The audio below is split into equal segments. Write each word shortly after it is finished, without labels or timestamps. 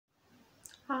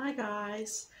Hi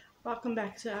guys, welcome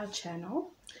back to our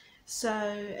channel. So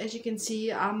as you can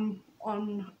see, I'm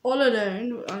on all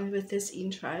alone with this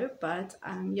intro, but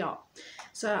yeah.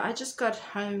 So I just got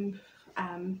home.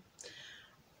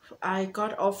 I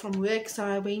got off from work, so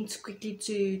I went quickly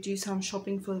to do some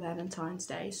shopping for Valentine's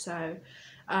Day. So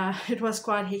it was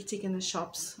quite hectic in the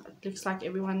shops. It looks like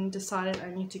everyone decided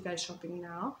I need to go shopping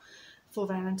now for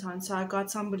Valentine's. So I got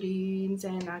some balloons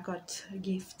and I got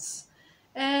gifts,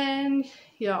 and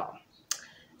yeah.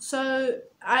 So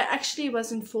I actually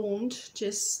was informed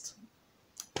just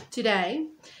today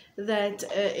that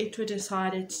it was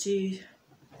decided to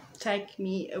take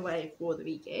me away for the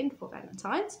weekend for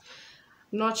Valentine's.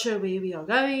 Not sure where we are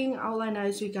going. All I know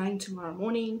is we're going tomorrow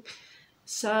morning.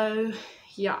 So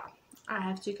yeah, I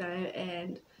have to go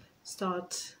and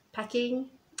start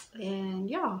packing. And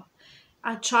yeah,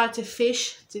 I tried to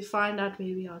fish to find out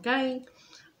where we are going,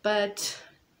 but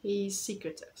he's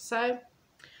secretive. So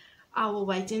I will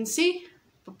wait and see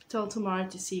till tomorrow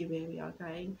to see where we are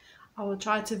going. I will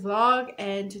try to vlog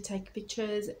and to take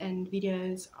pictures and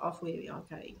videos of where we are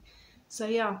going. So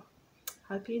yeah,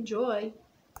 hope you enjoy.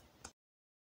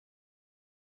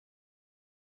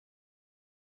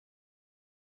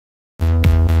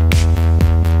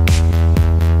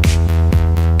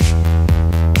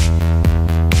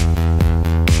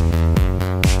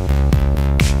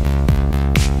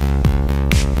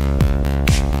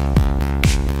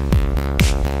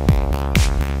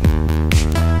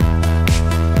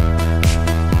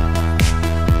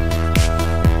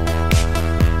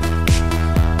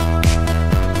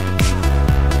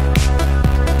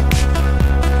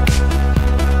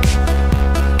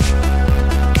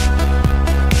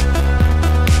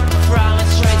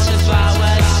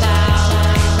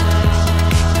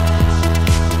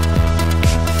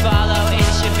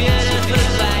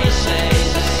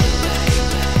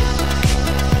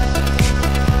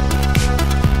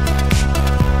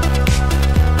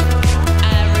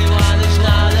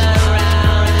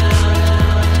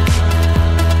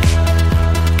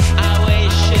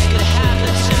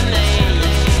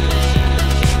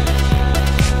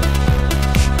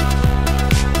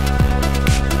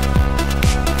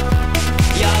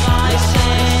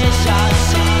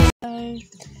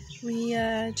 We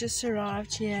just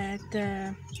arrived here at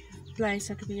the place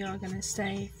that we are going to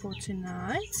stay for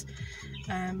tonight.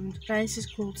 The place is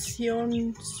called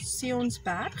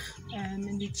Sionsberg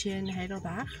in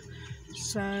Heidelberg.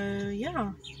 So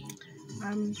yeah,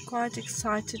 I'm quite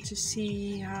excited to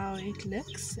see how it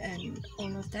looks and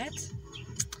all of that.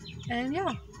 And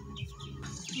yeah,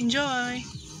 enjoy!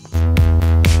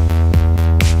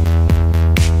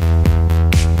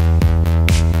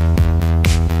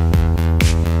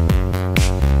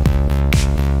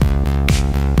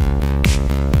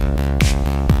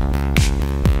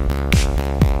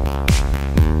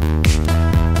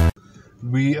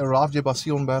 We arrived here by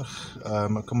Sionsberg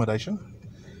accommodation.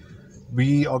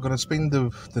 We are going to spend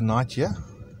the night here.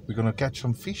 We're going to catch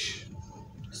some fish.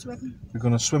 Swim. We're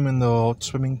going to swim in the hot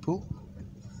swimming pool.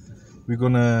 We're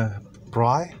going to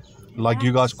braai, like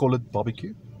you guys call it,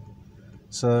 barbecue.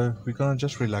 So we're going to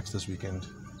just relax this weekend.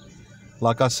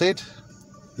 Like I said,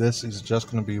 this is just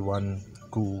going to be one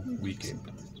cool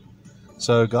weekend.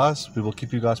 So guys, we will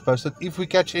keep you guys posted. If we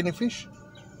catch any fish,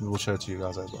 we will show it to you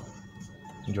guys as well.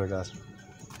 Enjoy guys.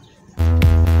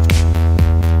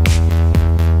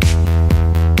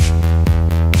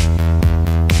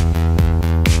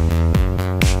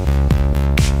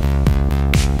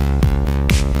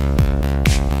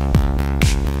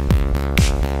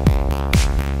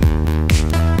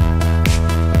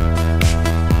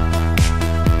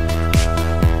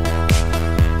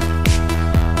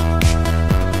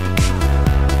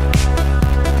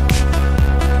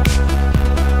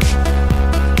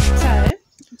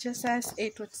 Just as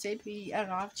Edward said, we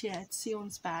arrived here at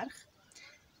Sionsberg.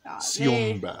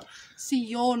 Sionsberg,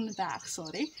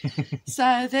 sorry.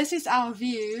 So this is our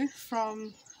view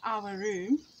from our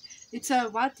room. It's a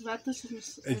what is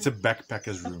it? It's a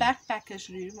backpacker's room. A backpacker's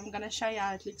room. I'm gonna show you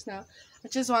how it looks now. I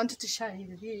just wanted to show you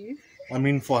the view. I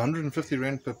mean, for 150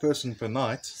 Rand per person per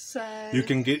night, so you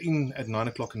can get in at 9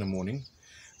 o'clock in the morning.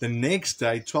 The next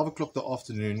day, 12 o'clock the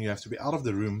afternoon, you have to be out of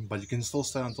the room, but you can still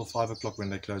stay until 5 o'clock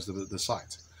when they close the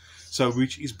site. So,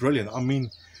 which is brilliant. I mean,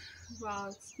 wow,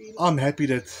 it's really I'm happy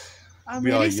that I'm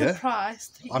we really are here.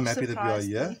 Surprised. I'm happy that we are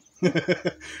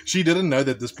here. She didn't know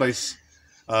that this place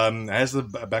has the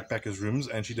backpackers rooms,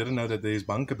 and she didn't know that there's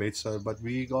bunker beds. So, but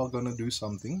we are gonna do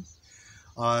something.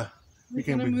 We're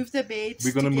gonna move the beds.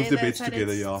 We're gonna move the beds so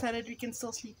together, yeah, so that we can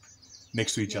still sleep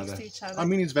next to each next other. to each other. I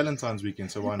mean, it's Valentine's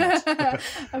weekend, so why not?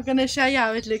 I'm gonna show you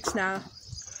how it looks now.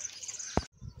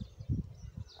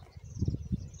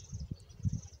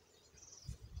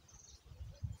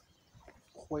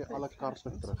 gooi alle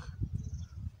karpe terug.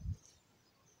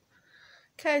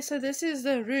 Okay, so this is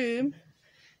the room.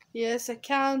 Here's a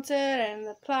counter and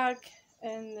the plug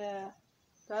and the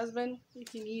dustbin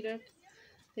if you need it.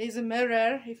 There's a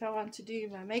mirror if I want to do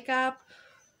my makeup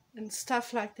and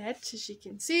stuff like that, as you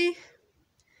can see.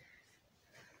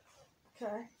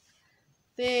 Okay.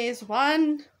 There's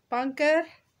one bunker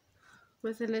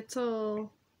with a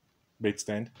little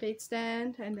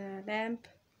bedstand and a lamp.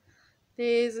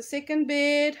 There's a second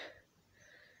bed,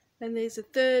 and there's a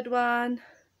third one,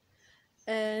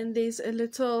 and there's a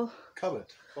little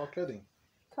Cupboard for clothing.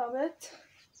 cupboard.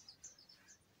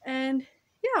 And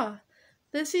yeah,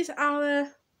 this is our,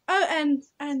 oh,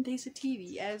 and there's a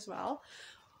TV as well.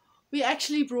 We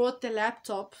actually brought the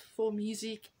laptop for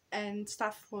music and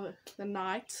stuff for the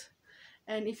night,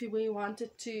 and if we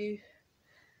wanted to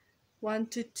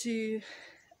watch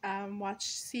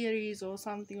series or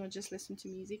something, or just listen to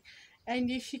music. And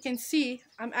if you can see,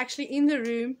 I'm actually in the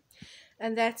room,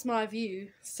 and that's my view,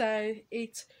 so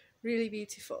it's really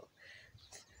beautiful.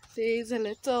 There's a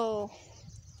little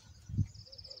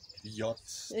Yacht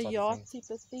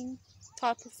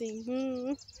type of thing.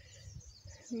 Ooh.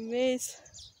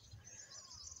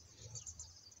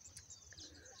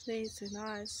 There's a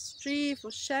nice tree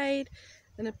for shade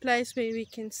and a place where we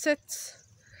can sit.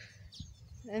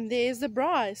 And there's the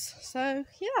prize. So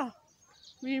yeah,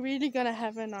 we're really gonna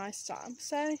have a nice time.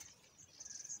 So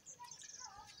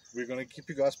we're gonna keep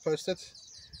you guys posted.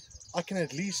 I can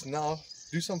at least now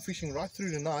do some fishing right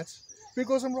through the night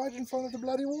because I'm right in front of the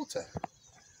bloody water.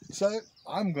 So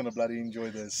I'm gonna bloody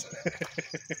enjoy this.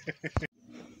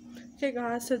 Okay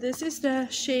guys, so this is the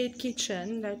shared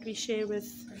kitchen that we share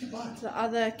with the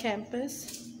other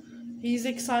campers. He's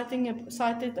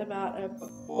excited about a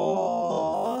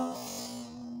bath.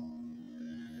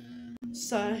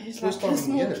 So he's like a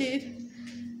small kid.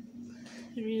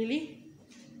 Really?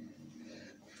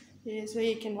 Here's where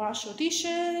you can wash your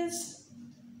dishes.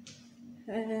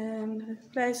 And a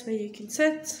place where you can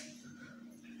sit.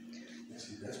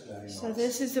 So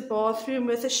this is the bathroom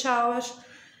with a shower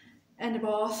and a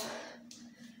bath.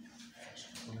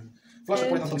 Flush the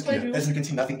toilet until it's clear. As you can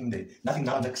see, nothing in there. Nothing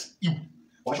now, next. Ew.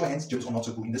 Wash your hands, germs are not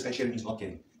so good. In this case, sharing is not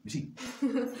caring. You see?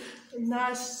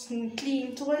 Nice and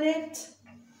clean toilet.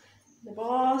 The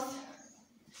bath.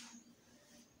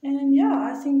 And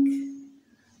yeah, I think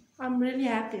I'm really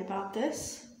happy about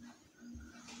this.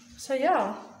 So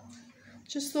yeah,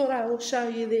 just thought I will show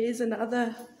you there is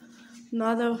another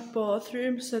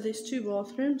bathroom. So there's 2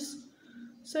 bathrooms.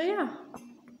 So yeah.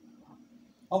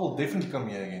 I will definitely come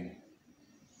here again.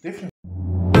 Definitely.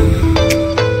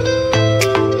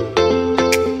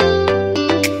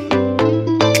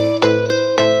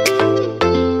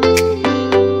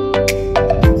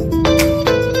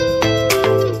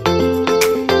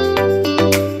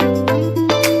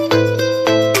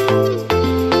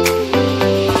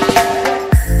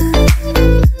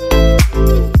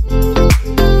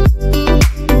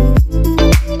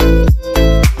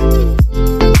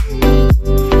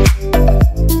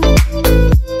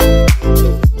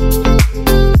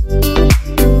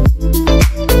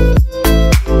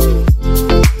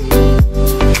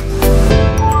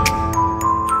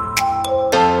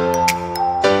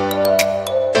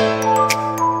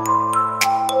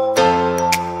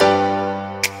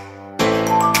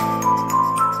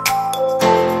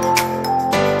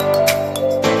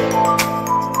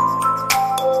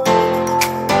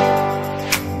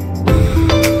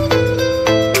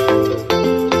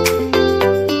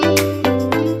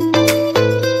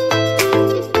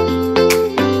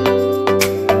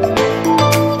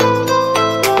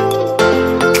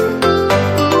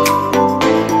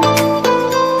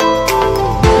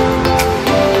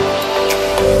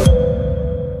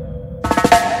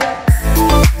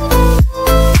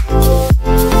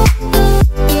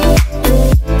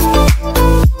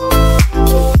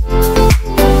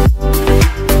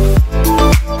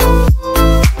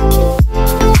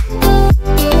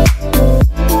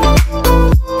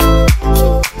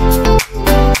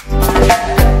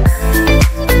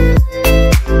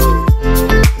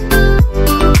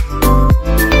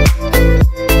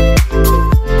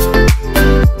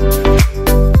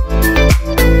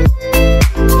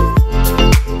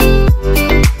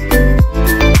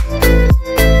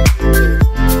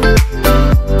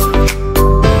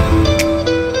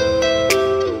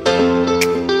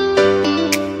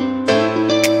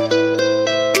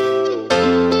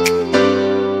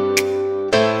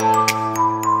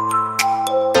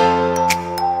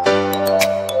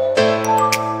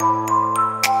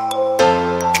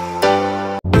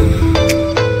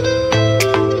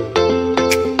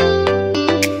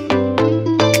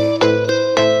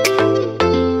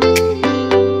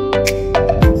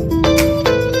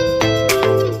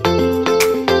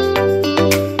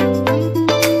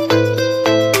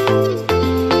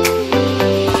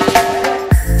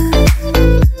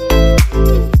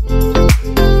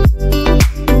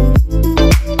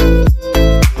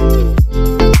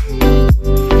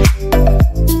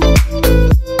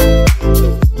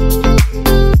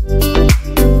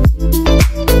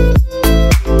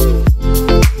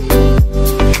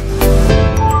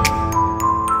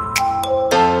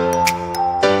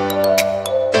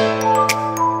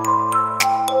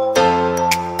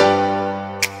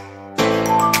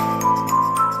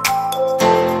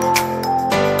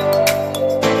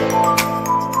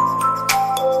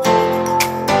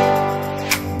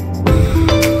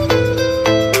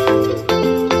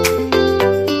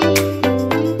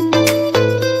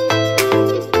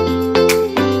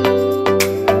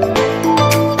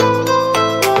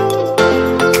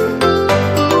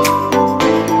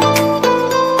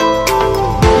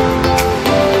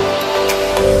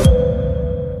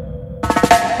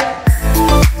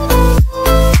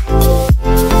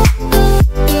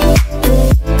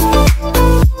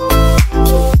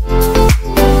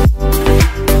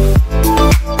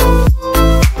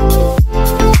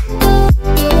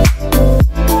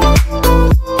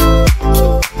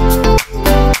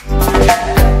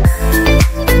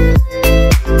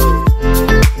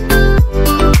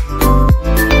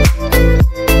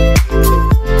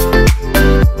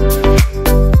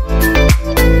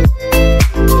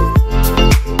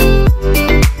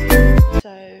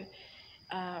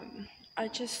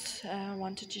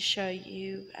 wanted to show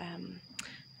you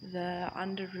the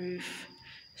under roof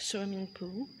swimming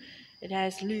pool. It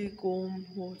has lukewarm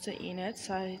water in it,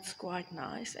 so it's quite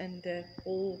nice, and the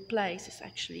whole place is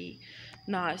actually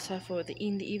nice. So for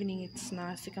in the evening, it's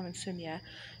nice to come and swim here.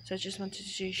 So I just wanted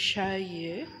to show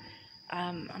you.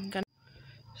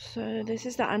 So this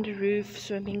is the under roof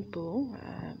swimming pool.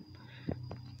 I'm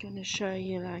gonna show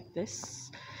you like this.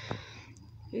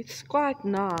 It's quite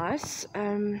nice.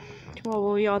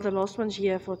 Well, we are the last ones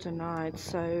here for tonight,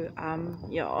 so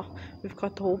yeah, we've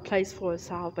got the whole place for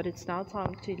ourselves, but it's now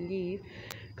time to leave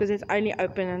because it's only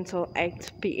open until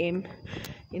 8 p.m.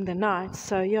 in the night.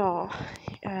 So yeah,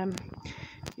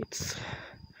 it's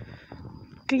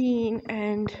clean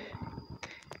and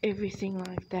everything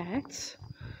like that.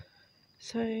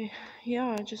 So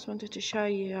yeah, I just wanted to show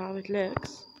you how it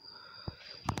looks.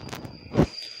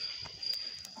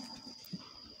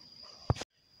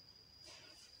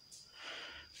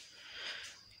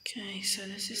 Okay, so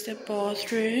this is the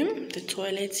bathroom, the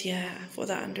toilets here for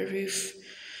the under roof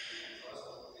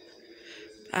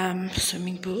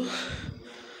swimming pool,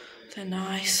 the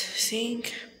nice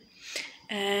sink,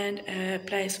 and a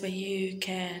place where you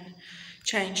can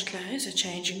change clothes, a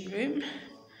changing room.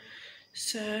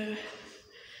 So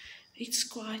it's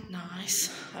quite nice,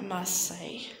 I must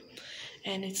say,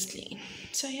 and it's clean.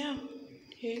 So yeah,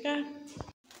 here you go.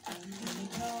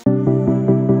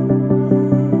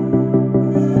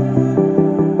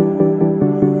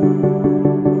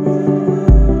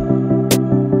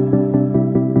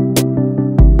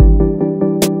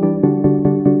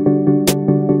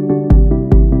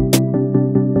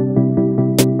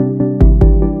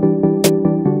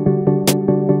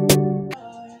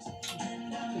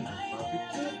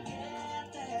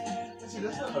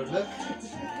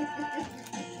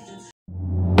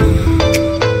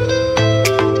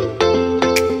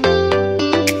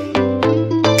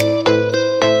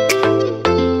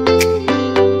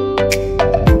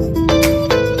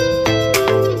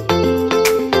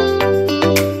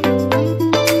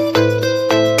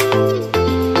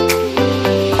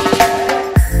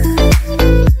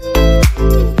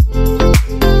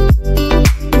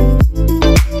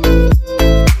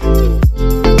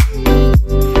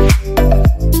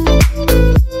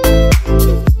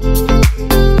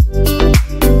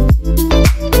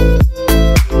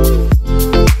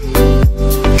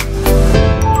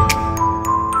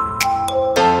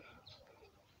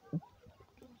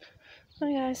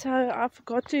 Okay, so I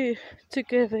forgot to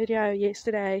take a video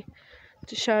yesterday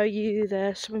to show you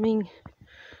the swimming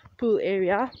pool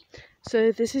area.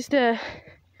 So this is the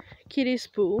kiddies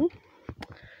pool,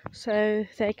 so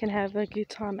they can have a good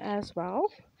time as well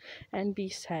and be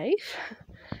safe.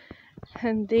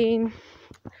 And then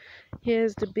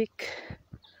here's the big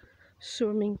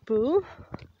swimming pool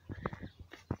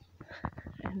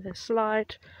and the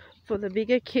slide for the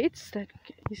bigger kids,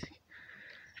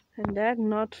 and that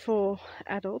not for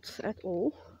adults at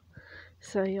all.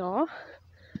 So yeah,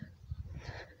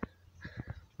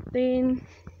 then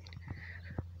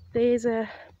there's a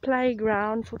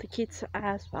playground for the kids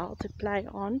as well to play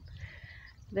on.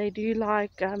 They do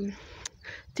like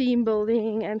team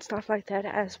building and stuff like that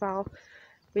as well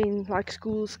when like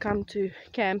schools come to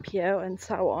camp here and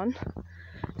so on.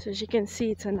 So as you can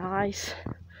see, it's a nice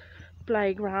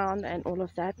playground and all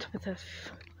of that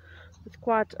with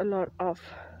quite a lot of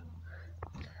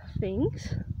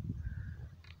things.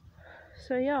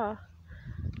 So yeah,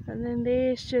 and then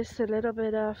there's just a little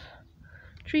bit of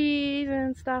trees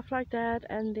and stuff like that,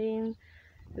 and then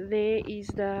there is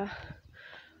the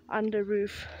under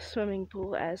roof swimming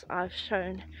pool as I've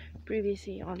shown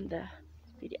previously on the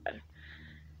video.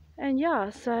 And yeah,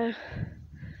 so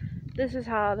this is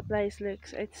how the place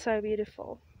looks. It's so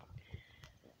beautiful.